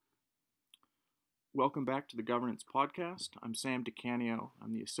Welcome back to the Governance Podcast. I'm Sam DeCanio.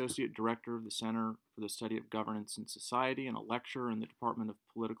 I'm the Associate Director of the Center for the Study of Governance in Society and a lecturer in the Department of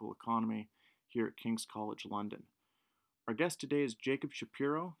Political Economy here at King's College London. Our guest today is Jacob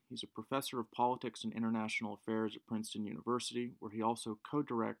Shapiro. He's a professor of politics and international affairs at Princeton University, where he also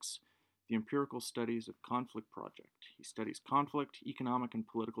co-directs the Empirical Studies of Conflict Project. He studies conflict, economic and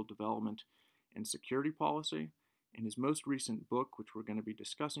political development, and security policy. And his most recent book, which we're going to be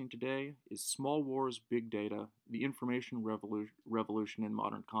discussing today, is Small Wars, Big Data, The Information Revolution in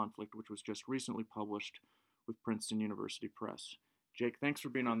Modern Conflict, which was just recently published with Princeton University Press. Jake, thanks for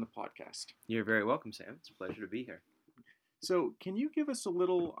being on the podcast. You're very welcome, Sam. It's a pleasure to be here. So, can you give us a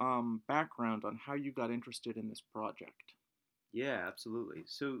little background on how you got interested in this project? Yeah, absolutely.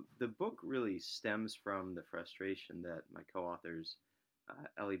 So the book really stems from the frustration that my co-authors,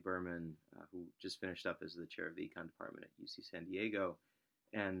 Ellie Berman, who just finished up as the chair of the econ department at UC San Diego,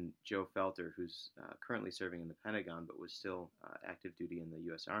 and Joe Felter, who's currently serving in the Pentagon but was still active duty in the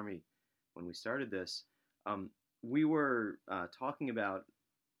U.S. Army when we started this. We were talking about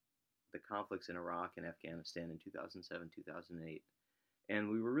the conflicts in Iraq and Afghanistan in 2007, 2008. And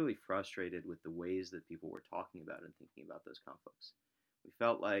we were really frustrated with the ways that people were talking about and thinking about those conflicts. We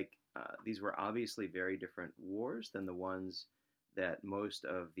felt like these were obviously very different wars than the ones that most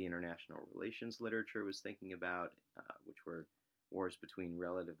of the international relations literature was thinking about, which were wars between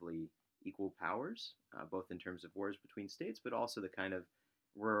relatively equal powers, both in terms of wars between states, but also the kind of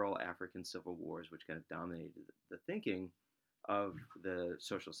rural African civil wars, which kind of dominated the thinking of the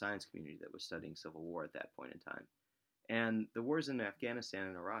social science community that was studying civil war at that point in time. And the wars in Afghanistan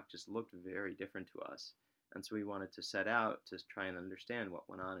and Iraq just looked very different to us. And so we wanted to set out to try and understand what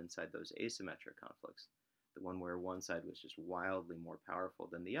went on inside those asymmetric conflicts, the one where one side was just wildly more powerful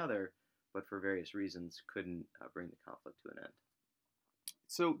than the other, but for various reasons couldn't bring the conflict to an end.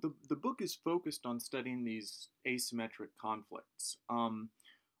 So the book is focused on studying these asymmetric conflicts. Are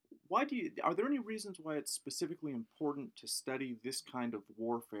there any reasons why it's specifically important to study this kind of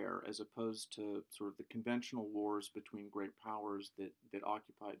warfare as opposed to sort of the conventional wars between great powers that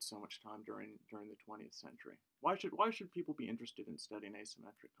occupied so much time during the 20th century? Why should people be interested in studying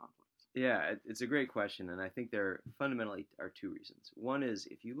asymmetric conflicts? Yeah, it's a great question, and I think there fundamentally are two reasons. One is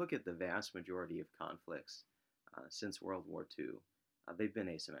if you look at the vast majority of conflicts since World War II, they've been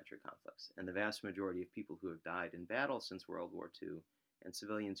asymmetric conflicts, and the vast majority of people who have died in battle since World War II and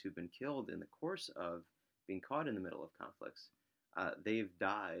civilians who've been killed in the course of being caught in the middle of conflicts, they've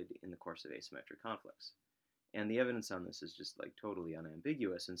died in the course of asymmetric conflicts. And the evidence on this is just like totally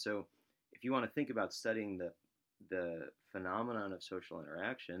unambiguous. And so if you want to think about studying the phenomenon of social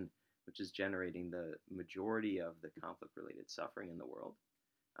interaction, which is generating the majority of the conflict-related suffering in the world,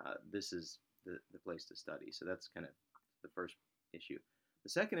 this is the place to study. So that's kind of the first issue. The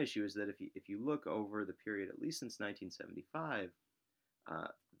second issue is that if you look over the period, at least since 1975,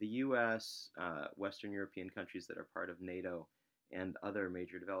 the U.S., Western European countries that are part of NATO, and other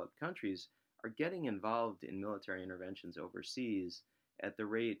major developed countries are getting involved in military interventions overseas at the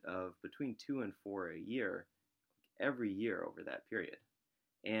rate of between 2 and 4 a year, every year over that period.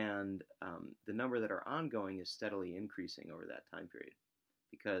 And the number that are ongoing is steadily increasing over that time period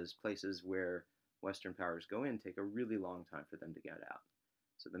because places where Western powers go in take a really long time for them to get out.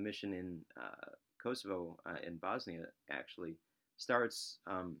 So the mission in Kosovo, in Bosnia, actually starts,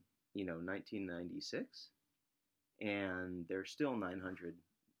 1996, and there's still 900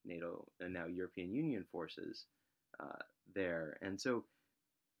 NATO and now European Union forces there. And so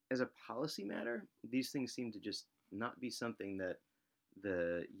as a policy matter, these things seem to just not be something that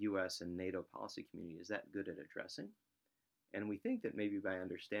the US and NATO policy community is that good at addressing. And we think that maybe by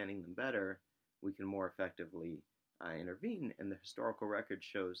understanding them better, we can more effectively intervene. And the historical record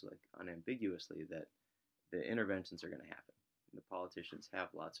shows, like, unambiguously that the interventions are going to happen. The politicians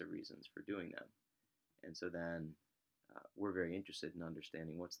have lots of reasons for doing them. And so then we're very interested in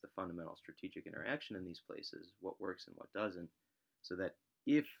understanding what's the fundamental strategic interaction in these places, what works and what doesn't, so that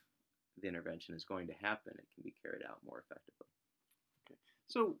if the intervention is going to happen, it can be carried out more effectively. Okay.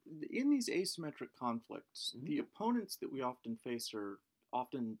 So in these asymmetric conflicts, the opponents that we often face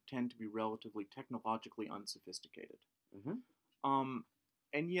often tend to be relatively technologically unsophisticated.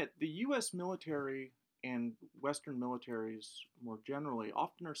 And yet the U.S. military and Western militaries more generally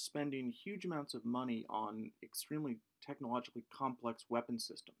often are spending huge amounts of money on extremely technologically complex weapon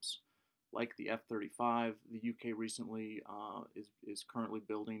systems, like the F-35. The UK recently is currently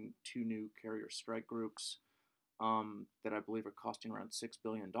building 2 new carrier strike groups that I believe are costing around $6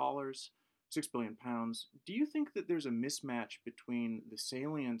 billion. £6 billion. Do you think that there's a mismatch between the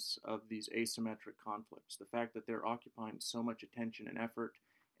salience of these asymmetric conflicts, the fact that they're occupying so much attention and effort,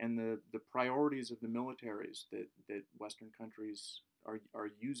 and the priorities of the militaries that Western countries are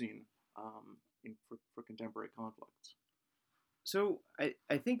using for contemporary conflicts. So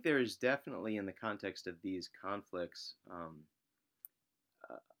I think there is definitely, in the context of these conflicts,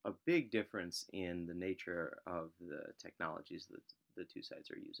 a big difference in the nature of the technologies that the two sides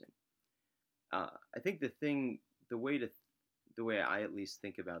are using. I think the way I at least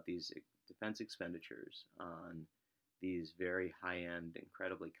think about these defense expenditures on these very high-end,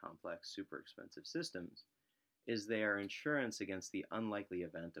 incredibly complex, super expensive systems is they are insurance against the unlikely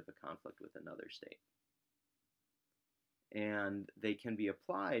event of a conflict with another state. And they can be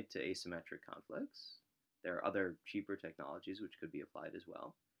applied to asymmetric conflicts. There are other cheaper technologies which could be applied as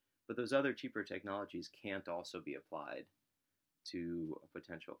well. But those other cheaper technologies can't also be applied to a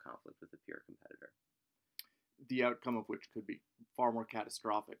potential conflict with a peer competitor. The outcome of which could be far more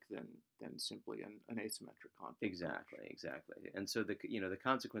catastrophic than simply an asymmetric conflict. Exactly. And so the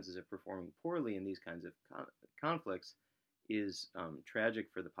consequences of performing poorly in these kinds of conflicts is tragic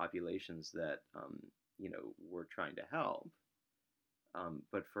for the populations that we're trying to help.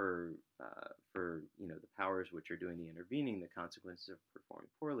 But for the powers which are doing the intervening, the consequences of performing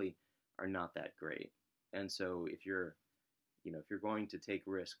poorly are not that great. And so if you're going to take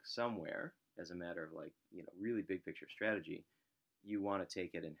risk somewhere as a matter of really big picture strategy, you want to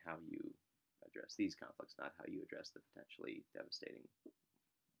take it in how you address these conflicts, not how you address the potentially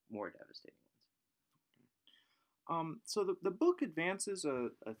more devastating ones. So the book advances a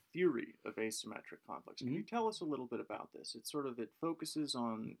theory of asymmetric conflicts. Can you tell us a little bit about this? It focuses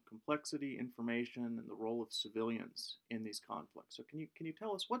on complexity, information, and the role of civilians in these conflicts. So can you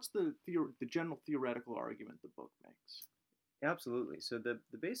tell us what's the general theoretical argument the book makes? Absolutely. So the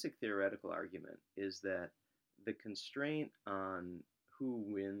basic theoretical argument is that the constraint on who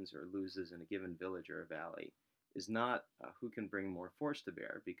wins or loses in a given village or a valley is not who can bring more force to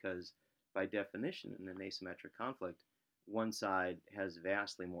bear, because by definition, in an asymmetric conflict, one side has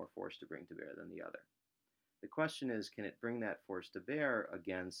vastly more force to bring to bear than the other. The question is, can it bring that force to bear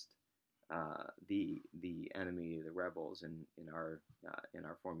against the enemy, the rebels, in our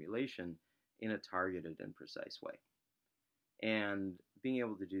formulation, in a targeted and precise way? And being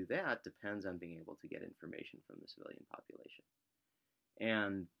able to do that depends on being able to get information from the civilian population.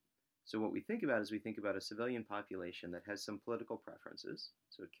 And so what we think about is a civilian population that has some political preferences.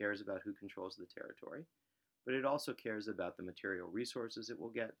 So it cares about who controls the territory, but it also cares about the material resources it will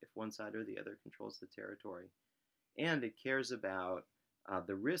get if one side or the other controls the territory. And it cares about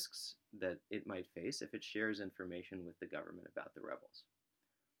the risks that it might face if it shares information with the government about the rebels.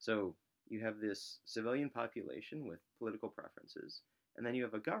 So you have this civilian population with political preferences, and then you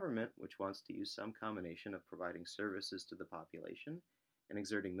have a government which wants to use some combination of providing services to the population and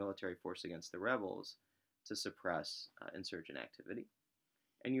exerting military force against the rebels to suppress insurgent activity.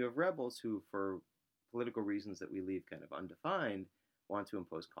 And you have rebels who, for political reasons that we leave kind of undefined, want to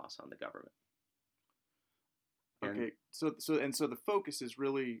impose costs on the government. Okay, so the focus is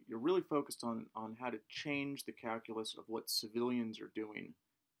you're really focused on how to change the calculus of what civilians are doing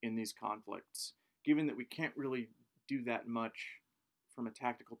in these conflicts, given that we can't really do that much from a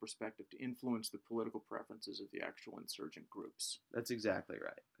tactical perspective to influence the political preferences of the actual insurgent groups. That's exactly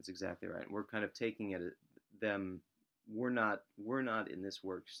right. We're kind of taking it them. We're not in this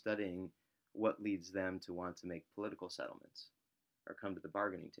work studying what leads them to want to make political settlements or come to the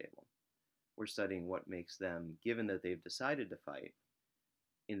bargaining table. We're studying what makes them, given that they've decided to fight,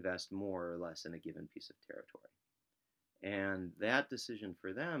 invest more or less in a given piece of territory. And that decision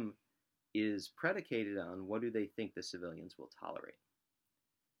for them is predicated on what do they think the civilians will tolerate.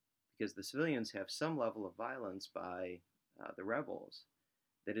 Because the civilians have some level of violence by the rebels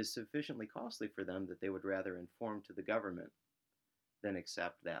that is sufficiently costly for them that they would rather inform to the government than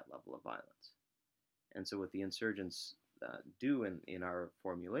accept that level of violence. And so what the insurgents do in our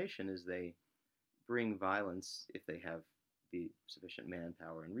formulation is they bring violence, if they have the sufficient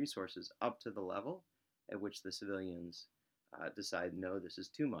manpower and resources, up to the level at which the civilians decide, no, this is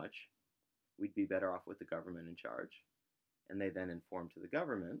too much. We'd be better off with the government in charge. And they then inform to the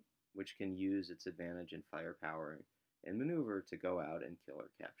government, which can use its advantage in firepower and maneuver to go out and kill or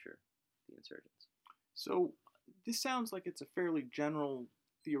capture the insurgents. So this sounds like it's a fairly general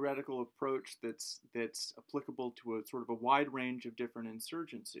theoretical approach that's applicable to a sort of a wide range of different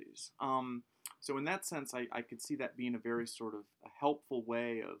insurgencies. So in that sense, I could see that being a very sort of a helpful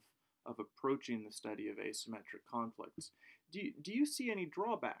way of approaching the study of asymmetric conflicts. Do you see any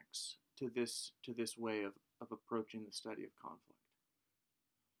drawbacks to this way of approaching the study of conflict?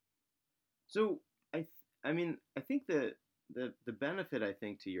 So I think the benefit, I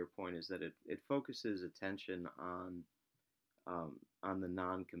think, to your point is that it focuses attention on on the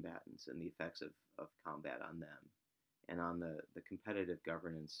non-combatants and the effects of combat on them, and on the competitive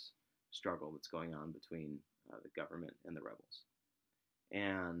governance struggle that's going on between the government and the rebels.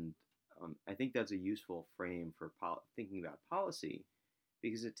 And I think that's a useful frame for thinking about policy,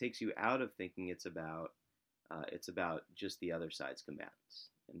 because it takes you out of thinking it's about just the other side's combatants,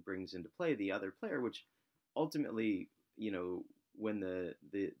 and brings into play the other player, which ultimately, when the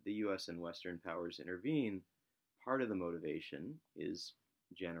U.S. and Western powers intervene, part of the motivation is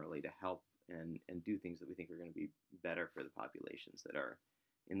generally to help and do things that we think are going to be better for the populations that are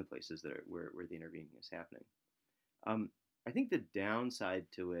in the places that where the intervening is happening. I think the downside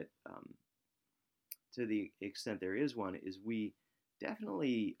to it, to the extent there is one, is we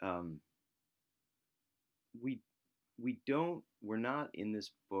definitely we're not in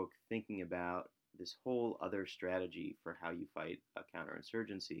this book thinking about this whole other strategy for how you fight a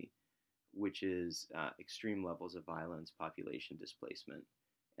counterinsurgency, which is extreme levels of violence, population displacement,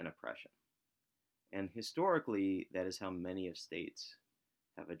 and oppression. And historically, that is how many of states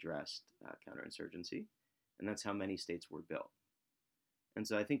have addressed counterinsurgency, and that's how many states were built. And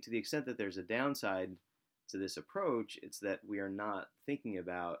so I think to the extent that there's a downside to this approach, it's that we are not thinking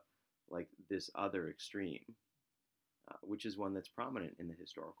about like this other extreme, which is one that's prominent in the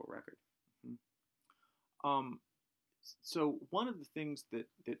historical record. Mm-hmm. So one of the things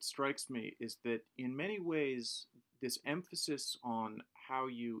that strikes me is that in many ways, this emphasis on how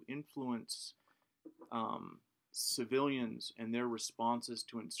you influence civilians and their responses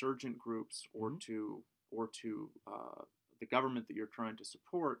to insurgent groups or to the government that you're trying to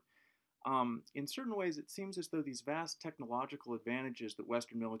support, in certain ways, it seems as though these vast technological advantages that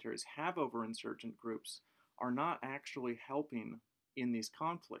Western militaries have over insurgent groups are not actually helping in these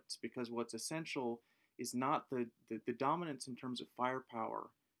conflicts, because what's essential is not the dominance in terms of firepower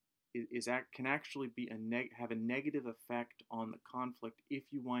can actually be have a negative effect on the conflict if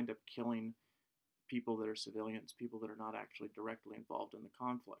you wind up killing people that are civilians, people that are not actually directly involved in the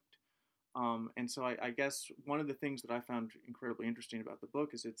conflict. And so I guess one of the things that I found incredibly interesting about the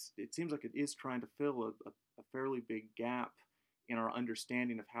book is it seems like it is trying to fill a fairly big gap in our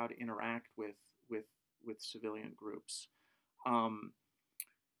understanding of how to interact with civilian groups.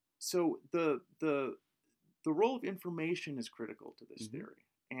 So the role of information is critical to this theory,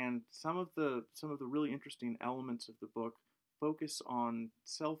 and some of the really interesting elements of the book focus on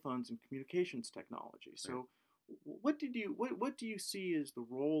cell phones and communications technology. So. Right. What do you see as the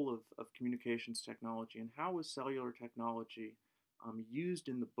role of communications technology, and how is cellular technology used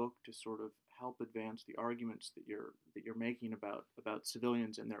in the book to sort of help advance the arguments that you're making about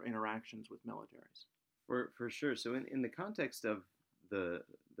civilians and their interactions with militaries? For sure. So in the context of the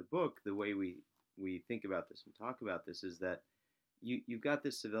book, the way we think about this and talk about this is that you've got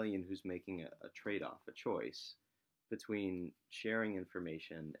this civilian who's making a trade-off, a choice between sharing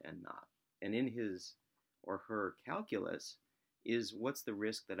information and not. And in his or her calculus is, what's the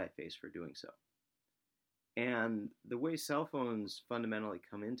risk that I face for doing so? And the way cell phones fundamentally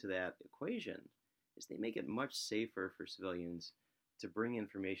come into that equation is they make it much safer for civilians to bring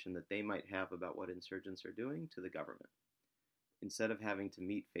information that they might have about what insurgents are doing to the government. Instead of having to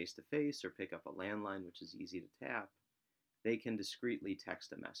meet face-to-face or pick up a landline, which is easy to tap, they can discreetly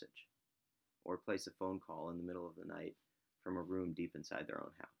text a message or place a phone call in the middle of the night from a room deep inside their own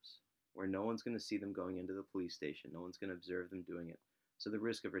house, where no one's going to see them going into the police station, no one's going to observe them doing it, so the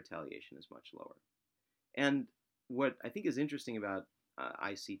risk of retaliation is much lower. And what I think is interesting about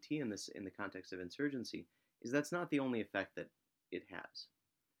ICT in the context of insurgency is that's not the only effect that it has.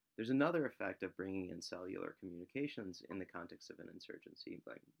 There's another effect of bringing in cellular communications in the context of an insurgency,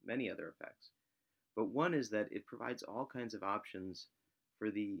 like many other effects. But one is that it provides all kinds of options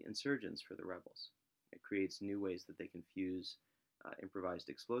for the insurgents, for the rebels. It creates new ways that they can fuse improvised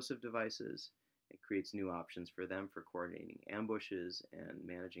explosive devices. It creates new options for them for coordinating ambushes and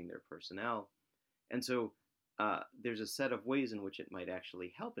managing their personnel. And so there's a set of ways in which it might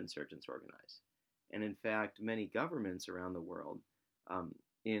actually help insurgents organize. And in fact, many governments around the world,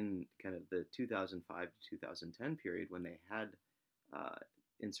 in kind of the 2005 to 2010 period, when they had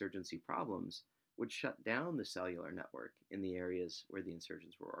insurgency problems, would shut down the cellular network in the areas where the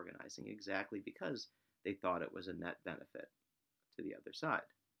insurgents were organizing, exactly because they thought it was a net benefit to the other side.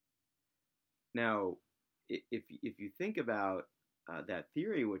 Now, if you think about that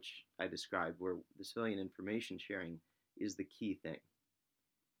theory which I described, where the civilian information sharing is the key thing,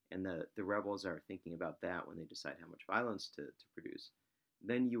 and the rebels are thinking about that when they decide how much violence to produce,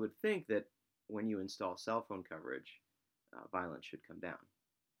 then you would think that when you install cell phone coverage, violence should come down,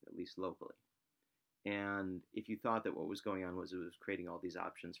 at least locally. And if you thought that what was going on was it was creating all these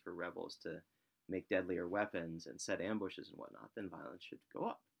options for rebels to make deadlier weapons and set ambushes and whatnot, then violence should go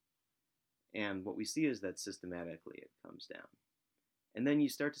up. And what we see is that systematically it comes down. And then you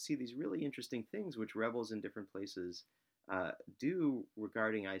start to see these really interesting things which rebels in different places do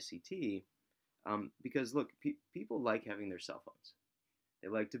regarding ICT. Because look, people like having their cell phones. They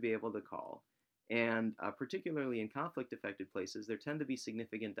like to be able to call. And particularly in conflict-affected places, there tend to be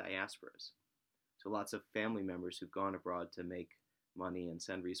significant diasporas. So lots of family members who've gone abroad to make money and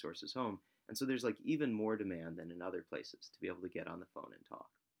send resources home. And so there's like even more demand than in other places to be able to get on the phone and talk.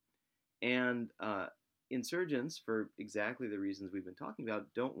 And insurgents, for exactly the reasons we've been talking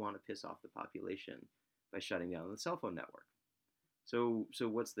about, don't want to piss off the population by shutting down the cell phone network. So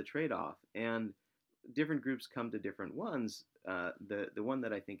what's the trade-off? And different groups come to different ones. The one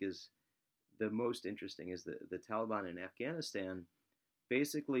that I think is the most interesting is the Taliban in Afghanistan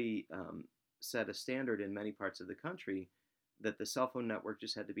basically set a standard in many parts of the country that the cell phone network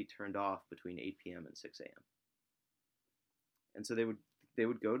just had to be turned off between 8 p.m. and 6 a.m. And so they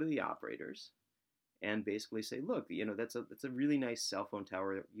would go to the operators and basically say, look, that's a really nice cell phone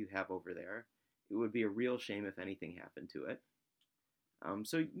tower you have over there. It would be a real shame if anything happened to it.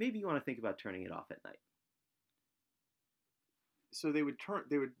 So maybe you want to think about turning it off at night. So they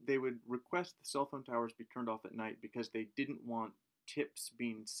would request the cell phone towers be turned off at night because they didn't want tips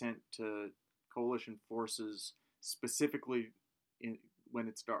being sent to coalition forces specifically when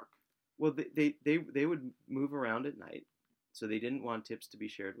it's dark. Well, they would move around at night, so they didn't want tips to be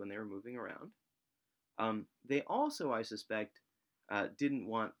shared when they were moving around. They also, I suspect, didn't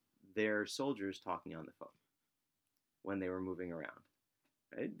want their soldiers talking on the phone when they were moving around,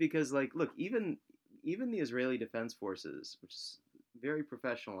 right? Because, like, look, even the Israeli Defense Forces, which is a very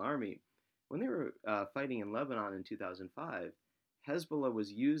professional army, when they were fighting in Lebanon in 2005, Hezbollah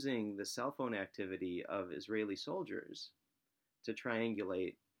was using the cell phone activity of Israeli soldiers to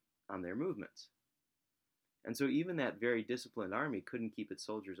triangulate on their movements. And so even that very disciplined army couldn't keep its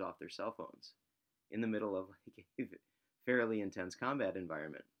soldiers off their cell phones in the middle of like a fairly intense combat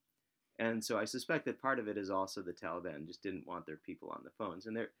environment. And so I suspect that part of it is also the Taliban just didn't want their people on the phones.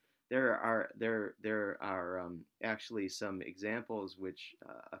 And there are actually some examples which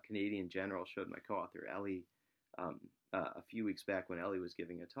a Canadian general showed my co-author Ellie a few weeks back when Ellie was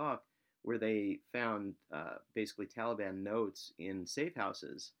giving a talk, where they found basically Taliban notes in safe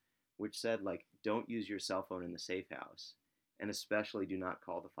houses which said, like, don't use your cell phone in the safe house, and especially do not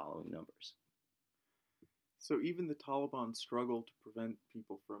call the following numbers. So even the Taliban struggle to prevent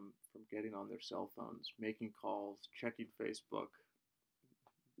people from getting on their cell phones, making calls, checking Facebook.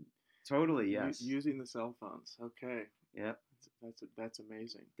 Totally, yes. Using the cell phones. Okay. Yep. That's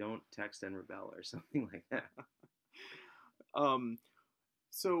amazing. Don't text and rebel or something like that.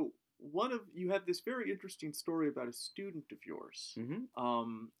 So you have this very interesting story about a student of yours,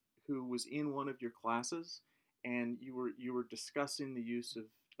 mm-hmm. Who was in one of your classes, and you were discussing the use of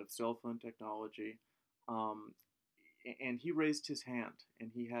cell phone technology, and he raised his hand,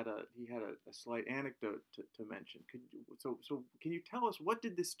 and he had a slight anecdote to mention. So can you tell us what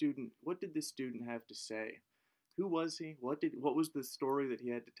did this student have to say? Who was he? What was the story that he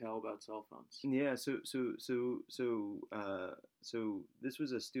had to tell about cell phones? Yeah, so this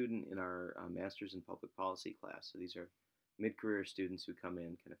was a student in our Master's in Public Policy class. So these are mid-career students who come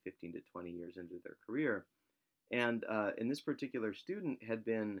in kind of 15 to 20 years into their career. And this particular student had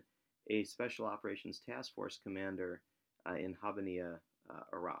been a Special Operations Task Force commander in Habaniya,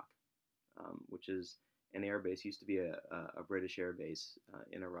 Iraq, which is an air base, used to be a British air base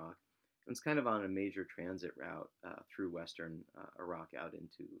in Iraq. And it's kind of on a major transit route through western Iraq out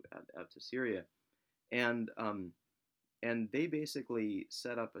to Syria. And they basically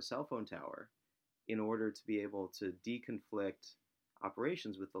set up a cell phone tower in order to be able to deconflict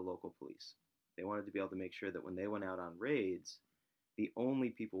operations with the local police. They wanted to be able to make sure that when they went out on raids, the only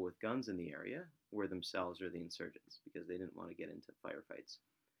people with guns in the area were themselves or the insurgents, because they didn't want to get into firefights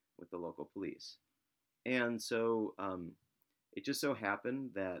with the local police. And so it just so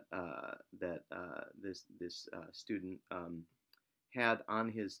happened that this student had on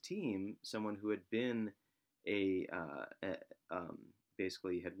his team someone who had been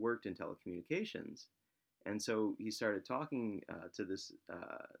basically had worked in telecommunications, and so he started talking to this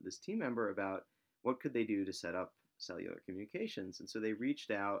team member about what could they do to set up cellular communications. And so they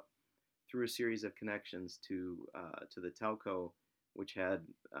reached out through a series of connections to the telco, which had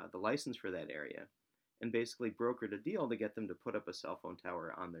the license for that area, and basically brokered a deal to get them to put up a cell phone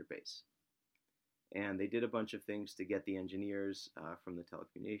tower on their base. And they did a bunch of things to get the engineers from the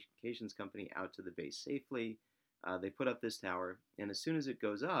telecommunications company out to the base safely. They put up this tower, and as soon as it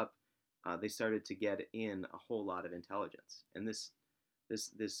goes up, they started to get in a whole lot of intelligence. And this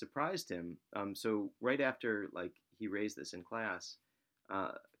this surprised him. So right after like he raised this in class,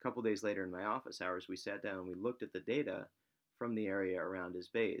 a couple days later in my office hours, we sat down and we looked at the data from the area around his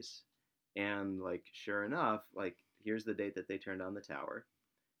base, and like sure enough, like here's the date that they turned on the tower,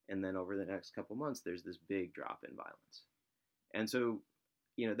 and then over the next couple months, there's this big drop in violence. And so,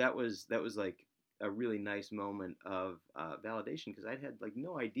 that was like a really nice moment of validation because I'd had like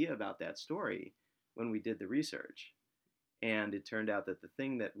no idea about that story when we did the research, and it turned out that the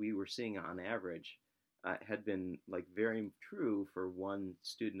thing that we were seeing on average had been like very true for one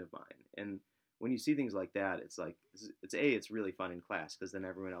student of mine. And when you see things like that, it's like it's really fun in class because then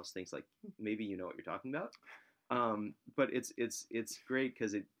everyone else thinks like maybe you know what you're talking about. But it's great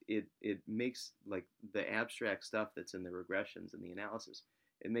because it makes like the abstract stuff that's in the regressions and the analysis,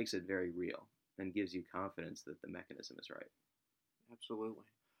 it makes it very real and gives you confidence that the mechanism is right. Absolutely.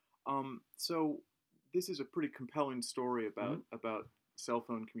 So this is a pretty compelling story about Mm-hmm. cell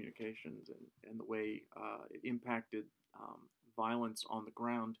phone communications and the way it impacted violence on the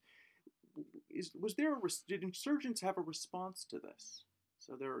ground. Was there did insurgents have a response to this?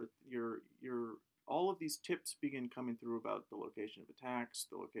 So there, your all of these tips begin coming through about the location of attacks,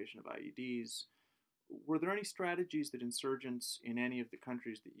 the location of IEDs. Were there any strategies that insurgents in any of the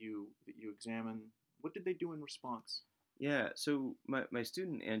countries that you examine? What did they do in response? Yeah, so my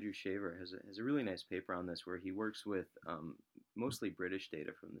student Andrew Shaver has a really nice paper on this where he works with mostly British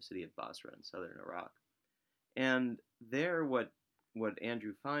data from the city of Basra in southern Iraq. And there, what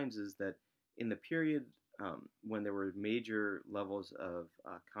Andrew finds is that in the period when there were major levels of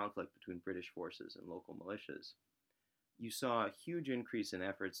conflict between British forces and local militias, you saw a huge increase in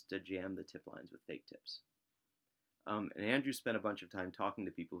efforts to jam the tip lines with fake tips. And Andrew spent a bunch of time talking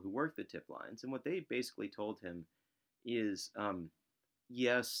to people who worked the tip lines, and what they basically told him is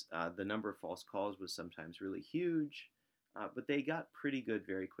yes, the number of false calls was sometimes really huge, but they got pretty good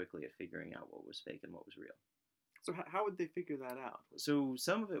very quickly at figuring out what was fake and what was real. So how would they figure that out? So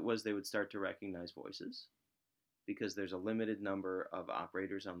some of it was they would start to recognize voices because there's a limited number of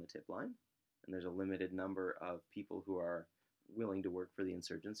operators on the tip line, and there's a limited number of people who are willing to work for the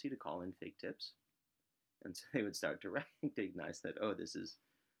insurgency to call in fake tips. And so they would start to recognize that, oh, this is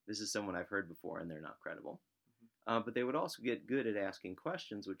someone I've heard before, and they're not credible. But they would also get good at asking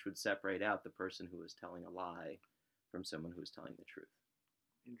questions, which would separate out the person who was telling a lie from someone who was telling the truth.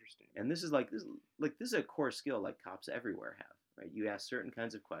 Interesting. And this is a core skill like cops everywhere have, right? You ask certain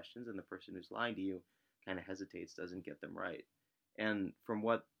kinds of questions, and the person who's lying to you kind of hesitates, doesn't get them right. And from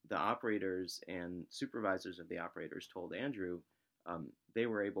what the operators and supervisors of the operators told Andrew, they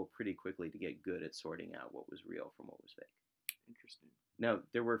were able pretty quickly to get good at sorting out what was real from what was fake. Interesting. Now,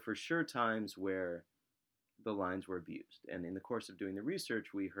 there were for sure times where the lines were abused. And in the course of doing the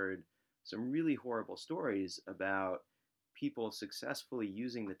research, we heard some really horrible stories about people successfully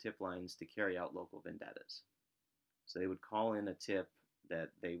using the tip lines to carry out local vendettas. So they would call in a tip that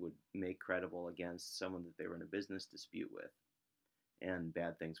they would make credible against someone that they were in a business dispute with, and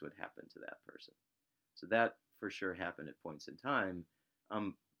bad things would happen to that person. So that for sure happened at points in time.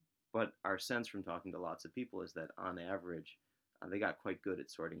 But our sense from talking to lots of people is that on average, they got quite good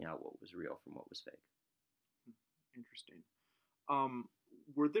at sorting out what was real from what was fake. Interesting.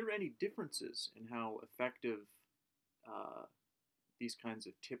 Were there any differences in how effective these kinds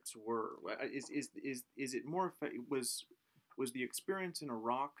of tips were? Is it more effective? Was the experience in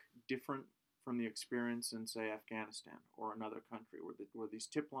Iraq different from the experience in, say, Afghanistan or another country? Were these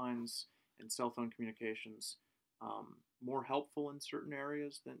tip lines and cell phone communications more helpful in certain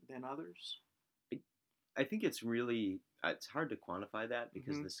areas than others? I think it's hard to quantify that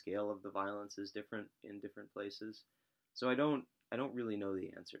because Mm-hmm. the scale of the violence is different in different places. So I don't really know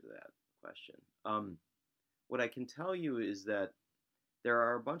the answer to that question. What I can tell you is that there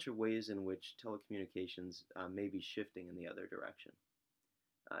are a bunch of ways in which telecommunications may be shifting in the other direction,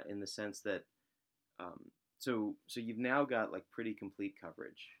 in the sense that so you've now got like pretty complete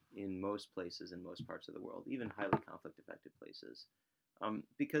coverage in most places in most parts of the world, even highly conflict affected places,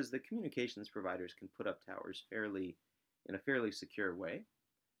 because the communications providers can put up towers in a fairly secure way,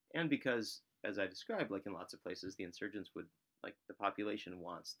 and because, as I described, like in lots of places, the insurgents would like the population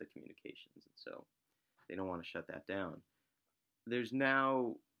wants the communications, and so they don't want to shut that down. There's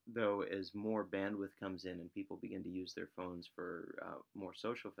now, though, as more bandwidth comes in and people begin to use their phones for more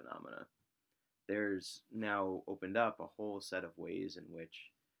social phenomena, there's now opened up a whole set of ways in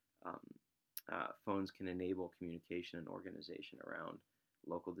which um, phones can enable communication and organization around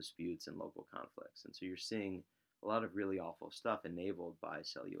local disputes and local conflicts. And so you're seeing a lot of really awful stuff enabled by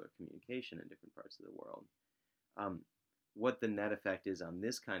cellular communication in different parts of the world. What the net effect is on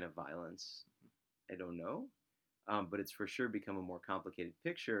this kind of violence, I don't know. but it's for sure become a more complicated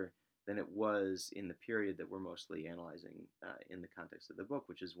picture than it was in the period that we're mostly analyzing in the context of the book,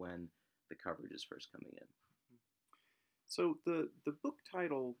 which is when the coverage is first coming in. So the book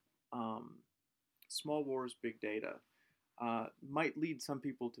title, Small Wars, Big Data, might lead some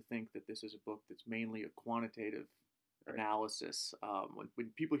people to think that this is a book that's mainly a quantitative analysis. When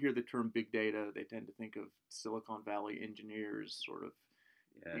people hear the term big data, they tend to think of Silicon Valley engineers sort of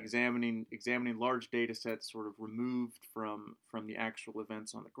examining large data sets sort of removed from the actual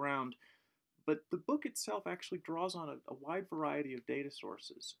events on the ground. But the book itself actually draws on a wide variety of data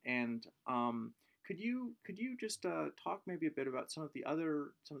sources. And could you just talk maybe a bit about some of the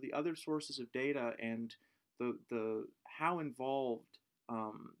other sources of data and the how involved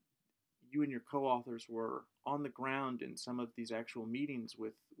you and your co-authors were on the ground in some of these actual meetings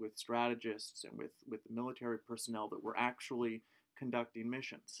with strategists and with the military personnel that were actually conducting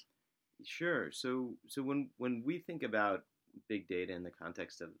missions? Sure. So when we think about big data in the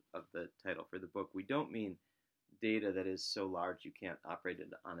context of the title for the book, we don't mean data that is so large you can't operate it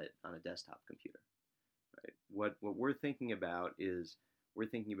on a desktop computer. Right? What we're thinking about is we're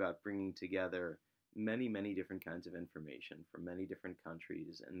thinking about bringing together many different kinds of information from many different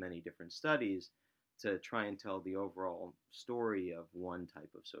countries and many different studies to try and tell the overall story of one type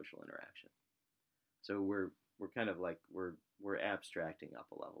of social interaction. So we're kind of like we're abstracting up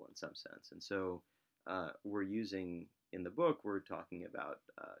a level in some sense, and so we're using in the book we're talking about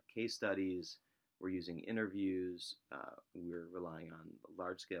case studies, we're using interviews, we're relying on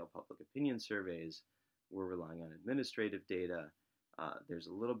large-scale public opinion surveys, we're relying on administrative data. There's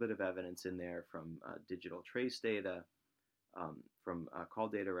a little bit of evidence in there from digital trace data, from call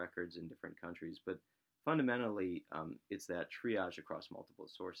data records in different countries, but fundamentally, it's that triage across multiple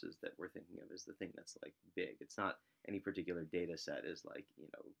sources that we're thinking of as the thing that's like big. It's not any particular data set is like,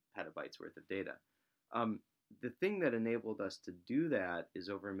 petabytes worth of data. The thing that enabled us to do that is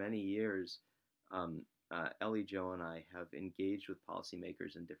over many years, Ellie, Joe, and I have engaged with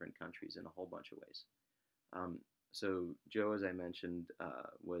policymakers in different countries in a whole bunch of ways. So Joe, as I mentioned,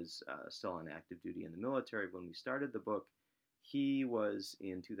 was still on active duty in the military when we started the book. He was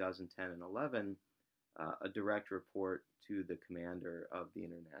in 2010 and 11 a direct report to the commander of the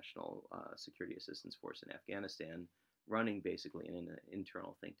International Security Assistance Force in Afghanistan, running basically an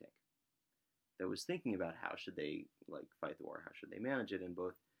internal think tank that was thinking about how should they fight the war, how should they manage it, and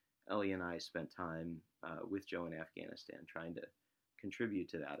both Ellie and I spent time with Joe in Afghanistan trying to contribute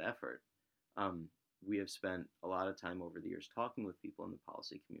to that effort. We have spent a lot of time over the years talking with people in the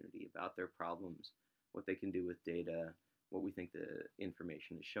policy community about their problems, what they can do with data, what we think the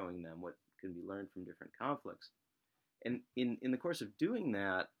information is showing them, what can be learned from different conflicts. And in the course of doing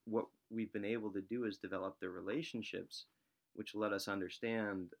that, what we've been able to do is develop the relationships which let us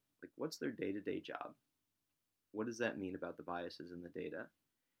understand what's their day-to-day job? What does that mean about the biases in the data?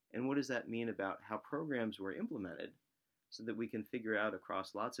 And what does that mean about how programs were implemented so that we can figure out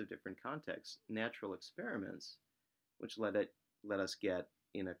across lots of different contexts natural experiments which let us get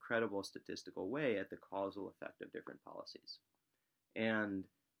in a credible statistical way at the causal effect of different policies. And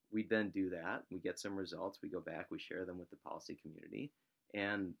we then do that, we get some results, we go back, we share them with the policy community,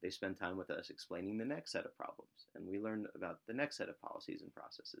 and they spend time with us explaining the next set of problems. And we learn about the next set of policies and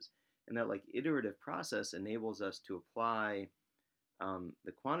processes. And that iterative process enables us to apply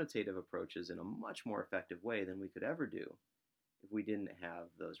the quantitative approaches in a much more effective way than we could ever do if we didn't have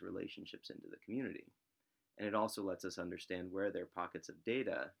those relationships into the community. And it also lets us understand where there are pockets of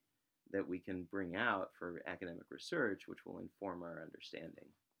data that we can bring out for academic research, which will inform our understanding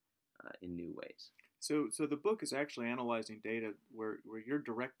in new ways. So the book is actually analyzing data where you're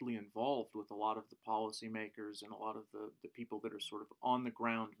directly involved with a lot of the policymakers and a lot of the people that are sort of on the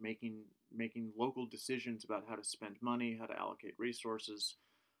ground making local decisions about how to spend money, how to allocate resources.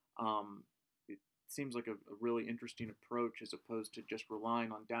 It seems like a really interesting approach as opposed to just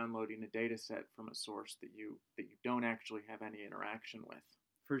relying on downloading a data set from a source that you don't actually have any interaction with.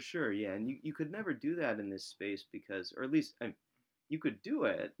 For sure, yeah. And you could never do that in this space because, or at least you could do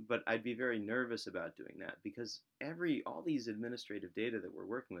it, but I'd be very nervous about doing that because all these administrative data that we're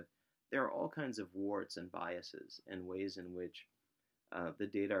working with, there are all kinds of warts and biases and ways in which the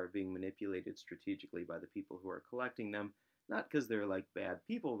data are being manipulated strategically by the people who are collecting them, not because they're bad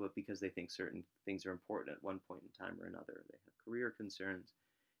people, but because they think certain things are important at one point in time or another. They have career concerns.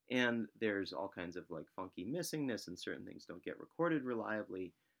 And there's all kinds of funky missingness, and certain things don't get recorded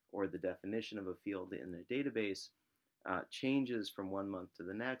reliably, or the definition of a field in a database changes from one month to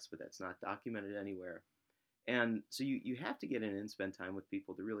the next, but that's not documented anywhere. And so you have to get in and spend time with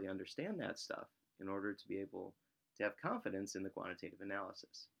people to really understand that stuff in order to be able to have confidence in the quantitative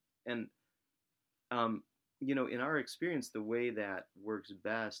analysis. And in our experience, the way that works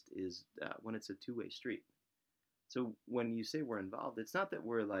best is when it's a two-way street. So when you say we're involved, it's not that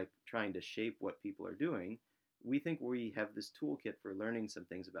we're like trying to shape what people are doing. We think we have this toolkit for learning some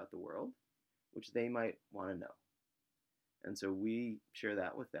things about the world, which they might want to know. And so we share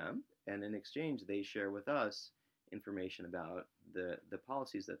that with them, and in exchange, they share with us information about the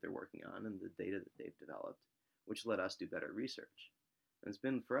policies that they're working on and the data that they've developed, which let us do better research. And it's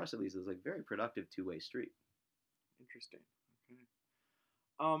been, for us at least, it's like very productive two-way street. Interesting.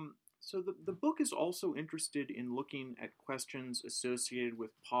 Okay. So the book is also interested in looking at questions associated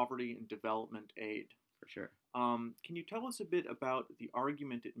with poverty and development aid. For sure. Can you tell us a bit about the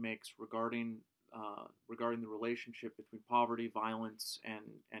argument it makes regarding the relationship between poverty, violence,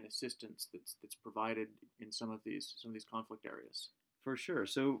 and assistance that's provided in some of these conflict areas? For sure.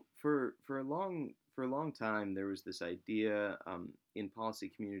 So for a long time, there was this idea in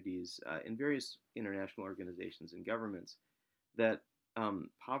policy communities, in various international organizations and governments, that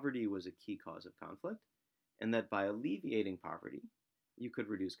poverty was a key cause of conflict, and that by alleviating poverty, you could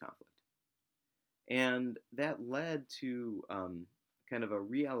reduce conflict. And that led to kind of a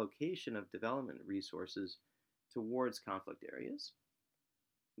reallocation of development resources towards conflict areas,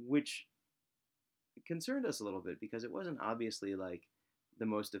 which concerned us a little bit because it wasn't obviously like the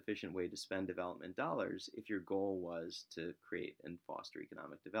most efficient way to spend development dollars if your goal was to create and foster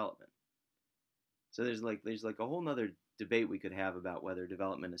economic development. So there's like a whole nother debate we could have about whether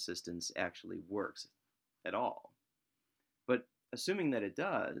development assistance actually works at all. But assuming that it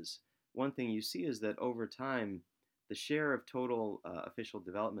does, one thing you see is that over time, the share of total official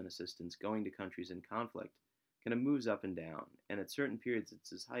development assistance going to countries in conflict kind of moves up and down. And at certain periods,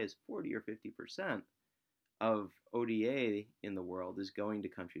 it's as high as 40 or 50% of ODA in the world is going to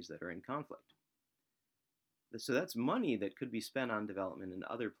countries that are in conflict. So that's money that could be spent on development in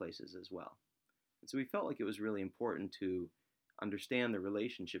other places as well. And so we felt like it was really important to understand the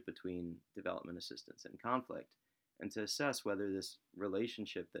relationship between development assistance and conflict, and to assess whether this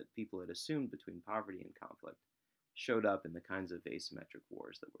relationship that people had assumed between poverty and conflict showed up in the kinds of asymmetric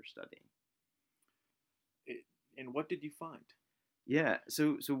wars that we're studying. And what did you find? Yeah,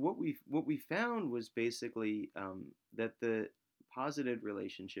 so what we found was basically that the positive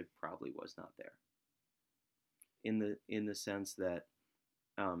relationship probably was not there. In the sense that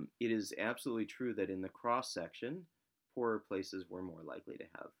it is absolutely true that in the cross section, poorer places were more likely to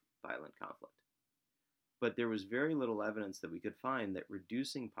have violent conflict. But there was very little evidence that we could find that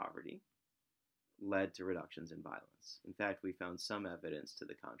reducing poverty led to reductions in violence. In fact, we found some evidence to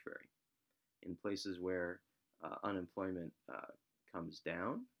the contrary. In places where unemployment comes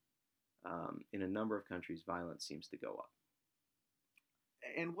down, in a number of countries, violence seems to go up.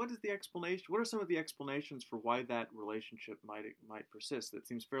 And what is the explanation? What are some of the explanations for why that relationship might persist? That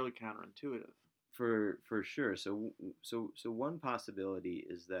seems fairly counterintuitive. For sure. So one possibility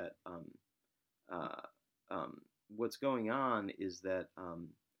is that what's going on is that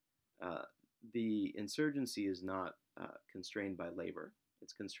the insurgency is not constrained by labor;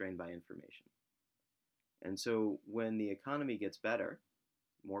 it's constrained by information. And so when the economy gets better,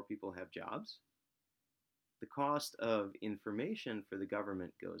 more people have jobs. The cost of information for the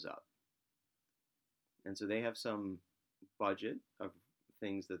government goes up. And so they have some budget of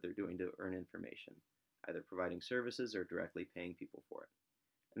things that they're doing to earn information, either providing services or directly paying people for it.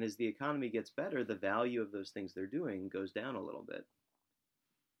 And as the economy gets better, the value of those things they're doing goes down a little bit.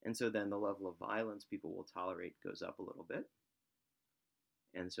 And so then the level of violence people will tolerate goes up a little bit.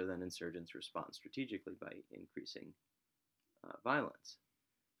 And so then insurgents respond strategically by increasing violence.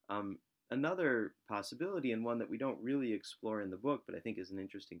 Another possibility, and one that we don't really explore in the book, but I think is an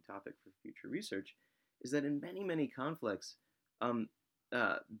interesting topic for future research, is that in many, many conflicts,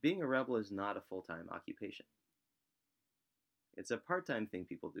 being a rebel is not a full-time occupation. It's a part-time thing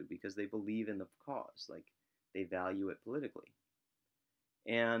people do because they believe in the cause, like they value it politically.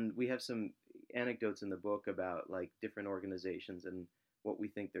 And we have some anecdotes in the book about like different organizations and what we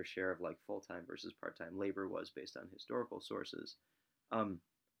think their share of like full-time versus part-time labor was based on historical sources.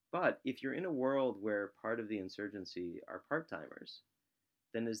 But if you're in a world where part of the insurgency are part-timers,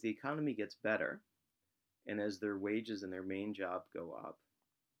 then as the economy gets better and as their wages and their main job go up,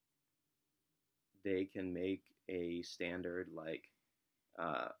 they can make a standard like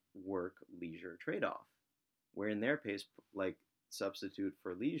work-leisure trade-off, where in their case, like substitute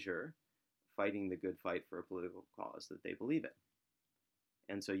for leisure, fighting the good fight for a political cause that they believe in.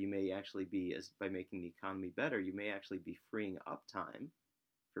 And so you may actually be, by making the economy better, you may actually be freeing up time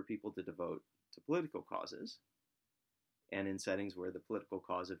for people to devote to political causes. And in settings where the political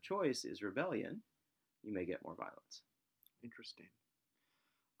cause of choice is rebellion, you may get more violence. Interesting.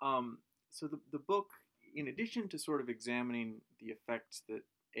 So the book, in addition to sort of examining the effects that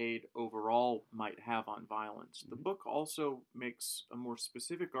aid overall might have on violence, the book also makes a more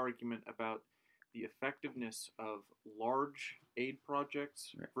specific argument about the effectiveness of large aid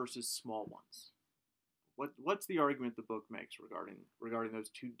projects versus small ones. What's the argument the book makes regarding those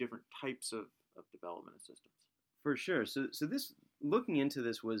two different types of development assistance? For sure. So this looking into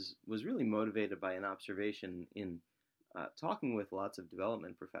this was really motivated by an observation in talking with lots of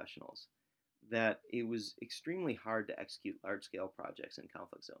development professionals that it was extremely hard to execute large-scale projects in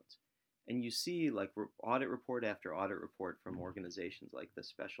conflict zones. And you see like audit report after audit report from organizations like the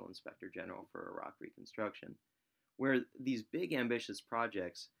Special Inspector General for Iraq Reconstruction, where these big ambitious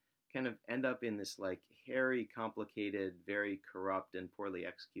projects kind of end up in this like hairy, complicated, very corrupt and poorly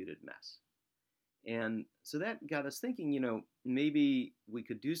executed mess. And so that got us thinking, maybe we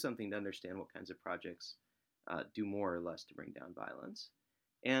could do something to understand what kinds of projects do more or less to bring down violence.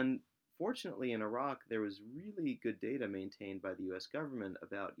 And fortunately, in Iraq, there was really good data maintained by the U.S. government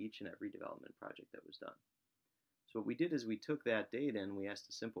about each and every development project that was done. So what we did is we took that data and we asked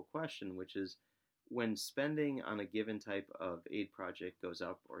a simple question, which is, when spending on a given type of aid project goes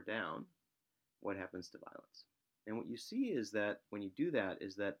up or down, what happens to violence? And what you see is that when you do that,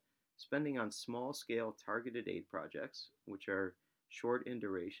 is that spending on small-scale targeted aid projects, which are short in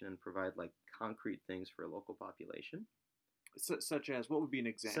duration and provide like concrete things for a local population, such as, what would be an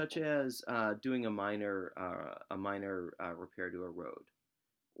example? Such as doing a minor repair to a road,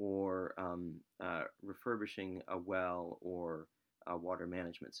 or refurbishing a well or a water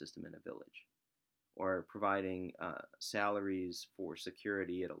management system in a village, or providing salaries for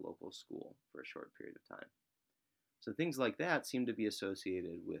security at a local school for a short period of time. So things like that seem to be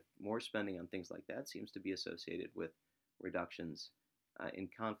associated with more spending on things like that seems to be associated with reductions in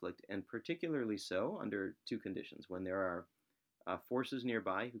conflict, and particularly so under two conditions: when there are forces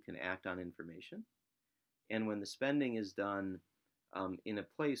nearby who can act on information, and when the spending is done in a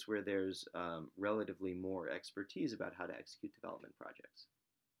place where there's relatively more expertise about how to execute development projects.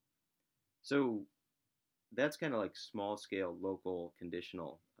 So that's kind of like small-scale, local,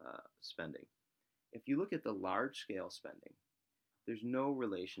 conditional spending. If you look at the large-scale spending, there's no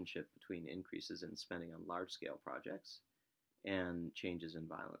relationship between increases in spending on large-scale projects and changes in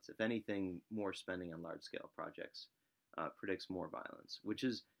violence. If anything, more spending on large-scale projects predicts more violence, which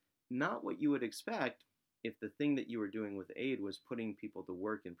is not what you would expect if the thing that you were doing with aid was putting people to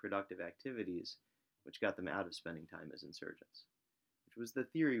work in productive activities, which got them out of spending time as insurgents, which was the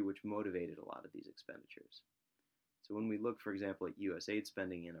theory which motivated a lot of these expenditures. So when we look, for example, at U.S. aid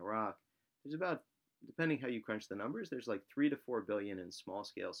spending in Iraq, there's about, depending how you crunch the numbers, there's like $3 to $4 billion in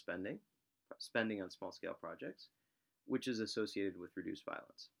small-scale spending on small-scale projects, which is associated with reduced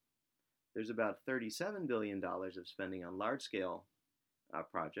violence. There's about $37 billion of spending on large-scale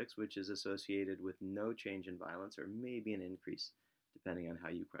projects, which is associated with no change in violence or maybe an increase, depending on how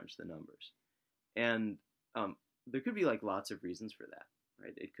you crunch the numbers. And there could be like lots of reasons for that,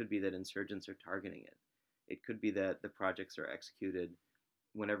 right? It could be that insurgents are targeting it. It could be that the projects are executed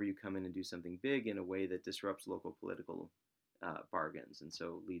whenever you come in and do something big in a way that disrupts local political bargains and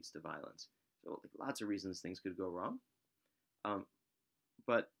so leads to violence. So like, lots of reasons things could go wrong.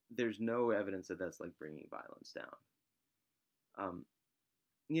 But there's no evidence that that's like bringing violence down.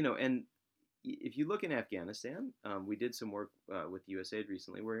 And if you look in Afghanistan, we did some work with USAID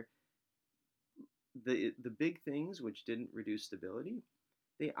recently where the big things which didn't reduce stability,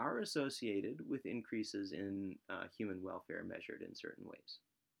 they are associated with increases in human welfare measured in certain ways.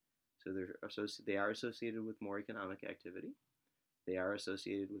 So they are associated with more economic activity. They are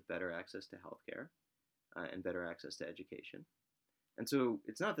associated with better access to healthcare and better access to education. And so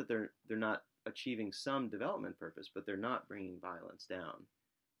it's not that they're not achieving some development purpose, but they're not bringing violence down,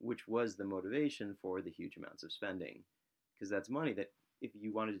 which was the motivation for the huge amounts of spending, because that's money that, if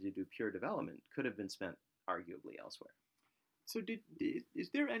you wanted to do pure development, could have been spent arguably elsewhere. So is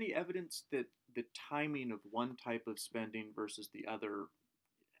there any evidence that the timing of one type of spending versus the other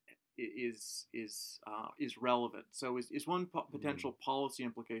is relevant? So is one potential policy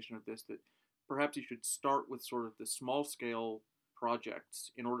implication of this that perhaps you should start with sort of the small scale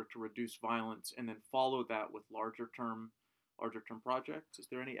projects in order to reduce violence, and then follow that with larger term projects? Is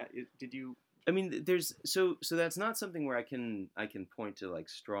there any? Did you? I mean, there's so that's not something where I can point to like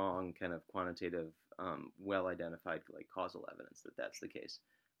strong kind of quantitative, well identified like causal evidence that that's the case.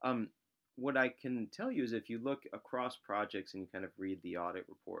 What I can tell you is if you look across projects and you kind of read the audit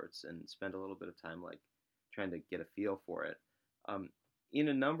reports and spend a little bit of time like trying to get a feel for it, in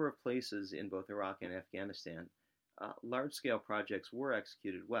a number of places in both Iraq and Afghanistan, large-scale projects were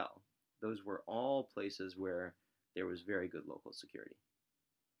executed well. Those were all places where there was very good local security.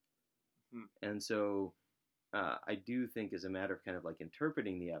 And so I do think, as a matter of kind of like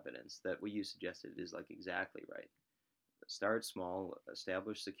interpreting the evidence, that what you suggested is like exactly right. Start small,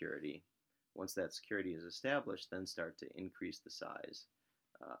 establish security. Once that security is established, then start to increase the size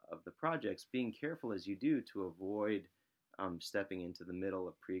of the projects, being careful as you do to avoid stepping into the middle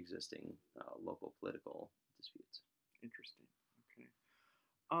of pre-existing local political disputes. Interesting. Okay.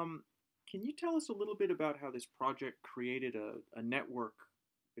 Um, can you tell us a little bit about how this project created a network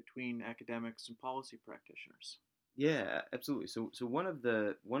between academics and policy practitioners? Yeah, absolutely. So one of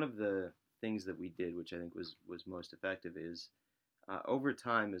the things that we did, which I think was most effective, is over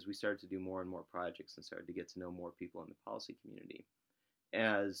time, as we started to do more and more projects and started to get to know more people in the policy community,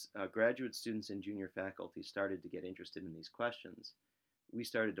 as graduate students and junior faculty started to get interested in these questions, we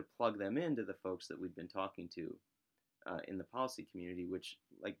started to plug them into the folks that we'd been talking to in the policy community, which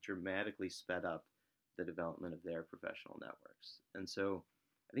like dramatically sped up the development of their professional networks. And so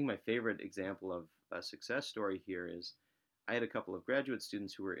I think my favorite example of a success story here is I had a couple of graduate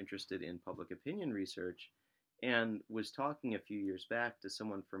students who were interested in public opinion research and was talking a few years back to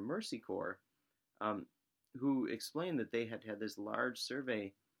someone from Mercy Corps um, who explained that they had had this large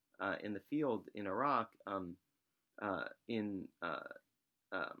survey in the field in Iraq in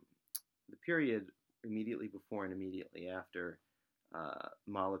the period immediately before and immediately after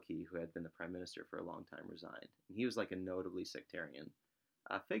Maliki, who had been the prime minister for a long time, resigned. And he was like a notably sectarian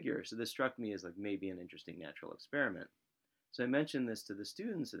figure. So this struck me as like maybe an interesting natural experiment. So I mentioned this to the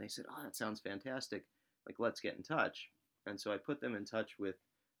students, and they said, "Oh, that sounds fantastic. Like, let's get in touch." And so I put them in touch with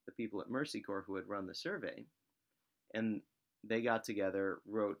the people at Mercy Corps who had run the survey, and they got together,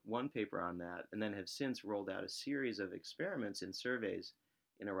 wrote one paper on that, and then have since rolled out a series of experiments in surveys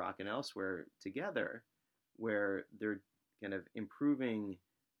in Iraq and elsewhere together, where they're kind of improving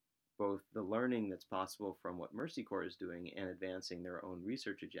both the learning that's possible from what Mercy Corps is doing and advancing their own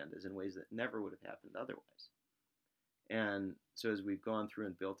research agendas in ways that never would have happened otherwise. And so as we've gone through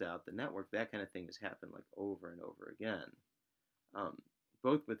and built out the network, that kind of thing has happened like over and over again, um,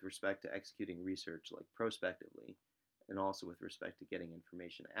 both with respect to executing research like prospectively and also with respect to getting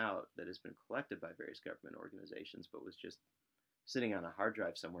information out that has been collected by various government organizations but was just sitting on a hard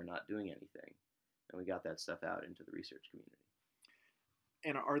drive somewhere not doing anything. And we got that stuff out into the research community.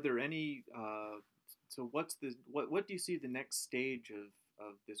 And are there any? So what do you see the next stage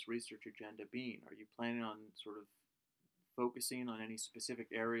of this research agenda being? Are you planning on sort of focusing on any specific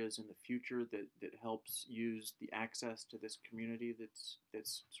areas in the future that helps use the access to this community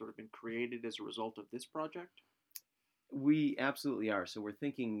that's sort of been created as a result of this project? We absolutely are. So we're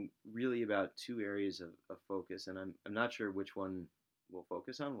thinking really about two areas of focus, and I'm not sure which one we'll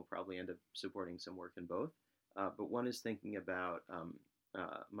focus on. We'll probably end up supporting some work in both. But one is thinking about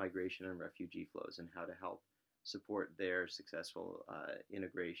migration and refugee flows and how to help support their successful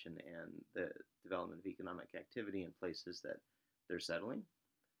integration and the development of economic activity in places that they're settling.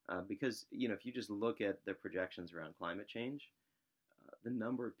 Because if you just look at the projections around climate change, the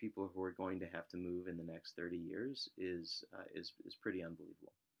number of people who are going to have to move in the next 30 years is pretty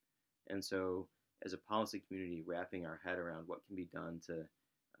unbelievable. And so, as a policy community, wrapping our head around what can be done to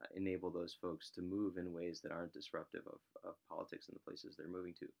enable those folks to move in ways that aren't disruptive of politics in the places they're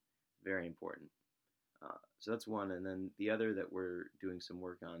moving to, very important. So that's one. And then the other that we're doing some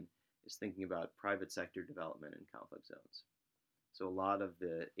work on is thinking about private sector development in conflict zones. So a lot of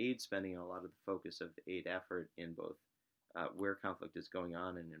the aid spending and a lot of the focus of aid effort in both where conflict is going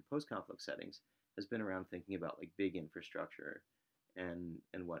on and in post-conflict settings has been around thinking about like big infrastructure and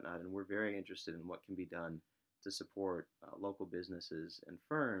whatnot. And we're very interested in what can be done to support local businesses and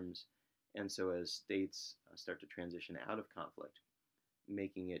firms. And so as states start to transition out of conflict,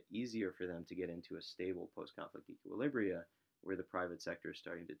 making it easier for them to get into a stable post-conflict equilibria where the private sector is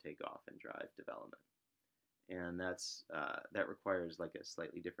starting to take off and drive development. And that requires like a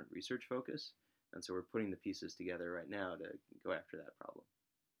slightly different research focus. And so we're putting the pieces together right now to go after that problem.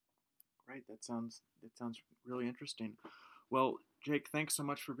 Great. That sounds really interesting. Well, Jake, thanks so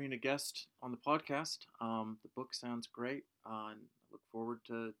much for being a guest on the podcast. The book sounds great, and I look forward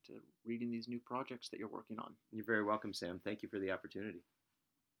to reading these new projects that you're working on. You're very welcome, Sam. Thank you for the opportunity.